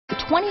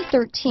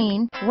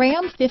2013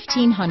 Ram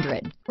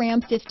 1500. Ram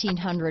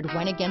 1500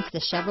 went against the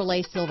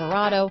Chevrolet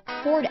Silverado,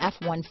 Ford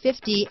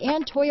F-150,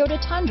 and Toyota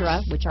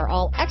Tundra, which are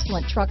all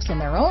excellent trucks in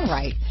their own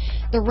right.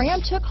 The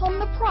Ram took home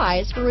the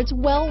prize for its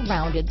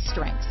well-rounded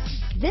strengths.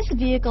 This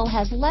vehicle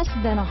has less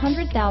than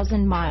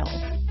 100,000 miles.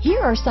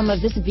 Here are some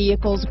of this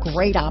vehicle's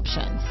great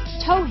options: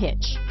 tow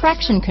hitch,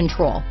 traction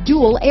control,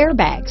 dual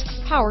airbags,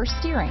 power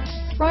steering,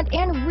 front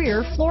and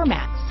rear floor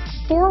mats,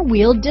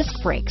 four-wheel disc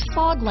brakes,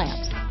 fog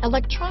lamps,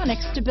 electronic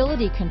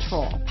stability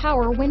control,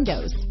 power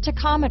windows,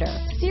 tachometer,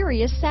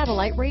 Sirius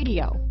satellite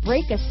radio,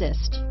 brake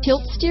assist,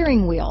 tilt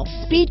steering wheel,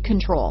 speed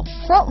control,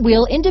 front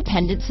wheel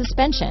independent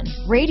suspension,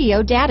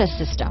 radio data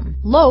system,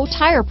 low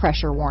tire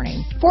pressure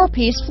warning,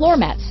 4-piece floor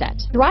mat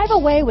set. Drive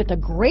away with a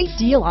great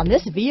deal on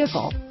this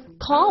vehicle.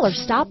 Call or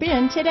stop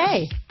in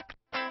today.